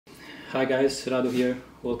Hi guys, Radu here.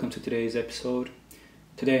 Welcome to today's episode.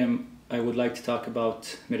 Today I would like to talk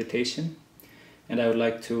about meditation, and I would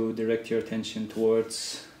like to direct your attention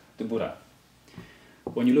towards the Buddha.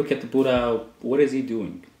 When you look at the Buddha, what is he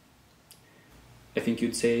doing? I think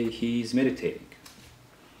you'd say he's meditating.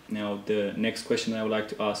 Now the next question I would like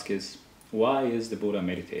to ask is, why is the Buddha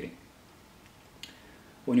meditating?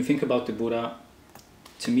 When you think about the Buddha,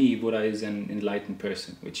 to me Buddha is an enlightened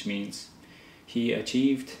person, which means he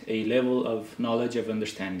achieved a level of knowledge, of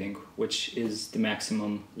understanding, which is the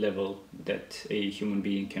maximum level that a human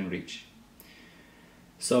being can reach.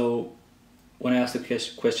 So when I ask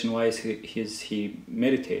the question, why is he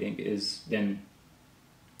meditating, is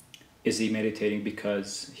he meditating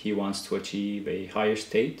because he wants to achieve a higher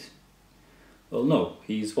state? Well, no,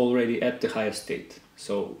 he's already at the highest state,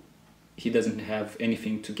 so he doesn't have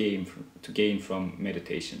anything to gain from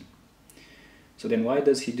meditation. So then why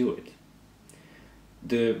does he do it?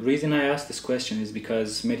 The reason I ask this question is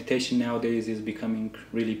because meditation nowadays is becoming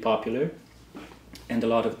really popular, and a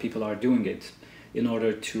lot of people are doing it in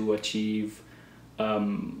order to achieve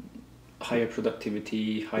higher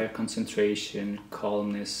productivity, higher concentration,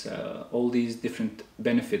 calmness, all these different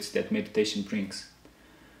benefits that meditation brings.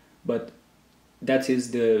 But that is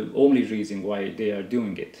the only reason why they are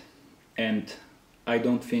doing it. And I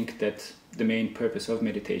don't think that the main purpose of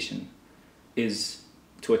meditation is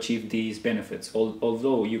to achieve these benefits.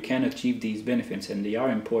 Although you can achieve these benefits and they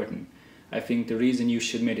are important, I think the reason you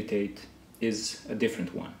should meditate is a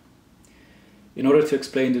different one. In order to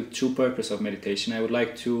explain the true purpose of meditation, I would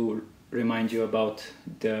like to remind you about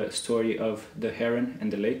the story of the heron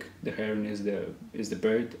and the lake. The heron is the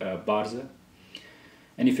bird, Barza.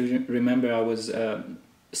 And if you remember, I was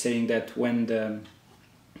saying that when the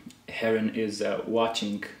heron is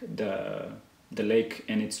watching the lake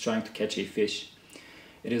and it's trying to catch a fish,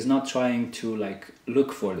 it is not trying to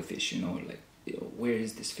look for the fish, where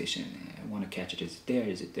is this fish and I want to catch it, is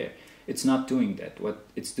it there? It's not doing that. What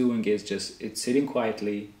it's doing is it's sitting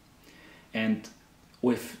quietly, and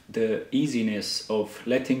with the easiness of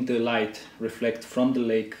letting the light reflect from the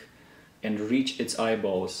lake and reach its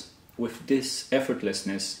eyeballs, with this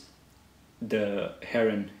effortlessness, the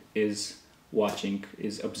heron is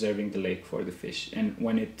observing the lake for the fish. And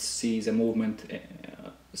when it sees a movement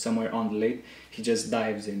somewhere on the lake, he just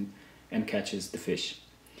dives in and catches the fish.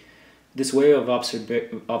 This way of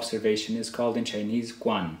observation is called in Chinese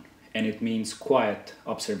Guan, and it means quiet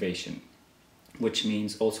observation, which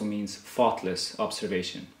also means thoughtless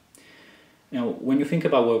observation. Now, when you think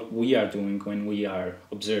about what we are doing when we are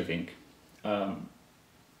observing,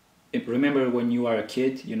 remember when you are a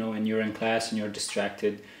kid, and you're in class and you're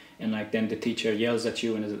distracted, and then the teacher yells at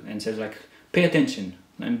you and says pay attention.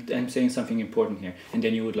 I'm saying something important here, and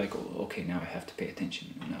then you would oh, okay, now I have to pay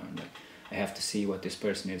attention. Now I have to see what this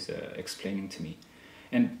person is explaining to me,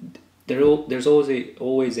 and there's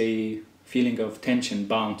always a feeling of tension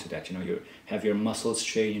bound to that. You have your muscles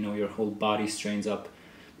strain, your whole body strains up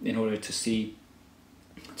in order to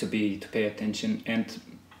pay attention, and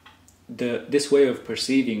this way of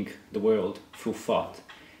perceiving the world through thought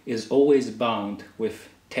is always bound with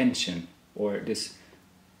tension or this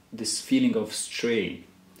feeling of strain.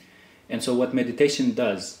 And so what meditation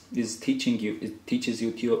does is it teaches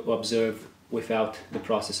you to observe without the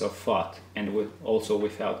process of thought, and also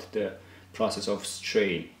without the process of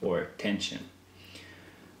strain or tension,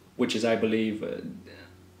 which is, I believe,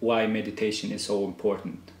 why meditation is so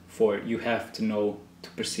important. For you have to know to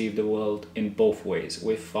perceive the world in both ways,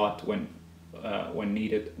 with thought when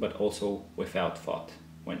needed, but also without thought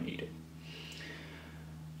when needed.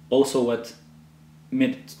 Also,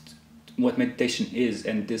 what meditation is,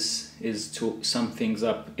 and this is to sum things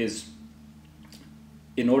up, is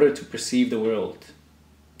in order to perceive the world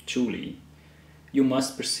truly, you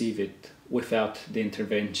must perceive it without the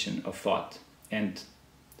intervention of thought. And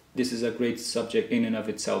this is a great subject in and of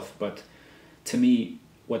itself, but to me,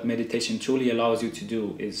 what meditation truly allows you to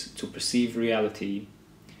do is to perceive reality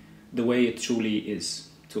the way it truly is,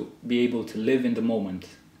 to be able to live in the moment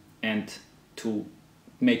and to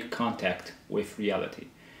make contact with reality.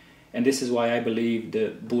 And this is why I believe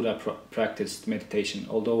the Buddha practiced meditation.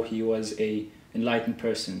 Although he was an enlightened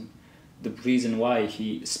person, the reason why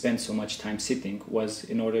he spent so much time sitting was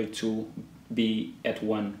in order to be at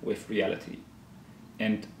one with reality.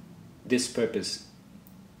 And this purpose,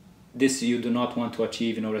 this you do not want to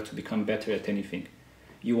achieve in order to become better at anything.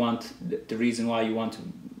 You want, the reason why you want to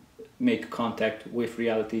make contact with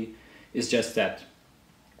reality is just that,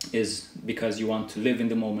 is because you want to live in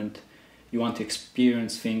the moment. You want to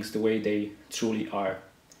experience things the way they truly are.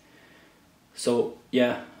 So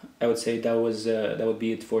yeah, I would say that would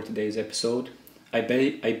be it for today's episode. I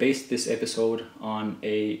based this episode on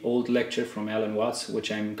a old lecture from Alan Watts,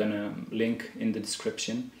 which I'm gonna link in the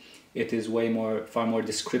description. It is far more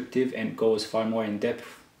descriptive and goes far more in depth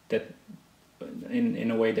that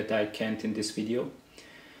in a way that I can't in this video.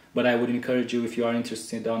 But I would encourage you, if you are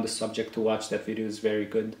interested on the subject, to watch that video. It's very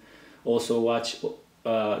good. Also watch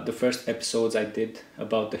the first episodes I did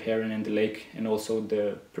about the heron and the lake, and also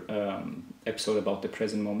the episode about the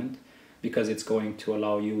present moment, because it's going to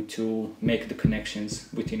allow you to make the connections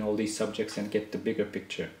between all these subjects and get the bigger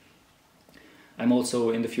picture. I'm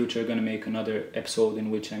also in the future going to make another episode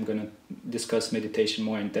in which I'm going to discuss meditation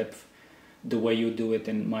more in depth, the way you do it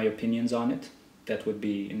and my opinions on it. That would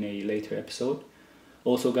be in a later episode.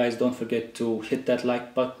 Also guys, don't forget to hit that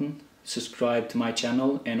like button, subscribe to my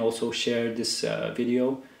channel, and also share this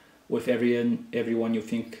video with everyone you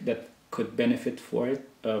think that could benefit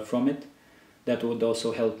from it. That would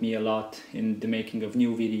also help me a lot in the making of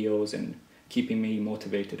new videos and keeping me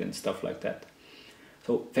motivated and stuff like that.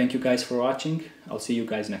 So thank you guys for watching. I'll see you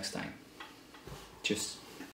guys next time. Cheers.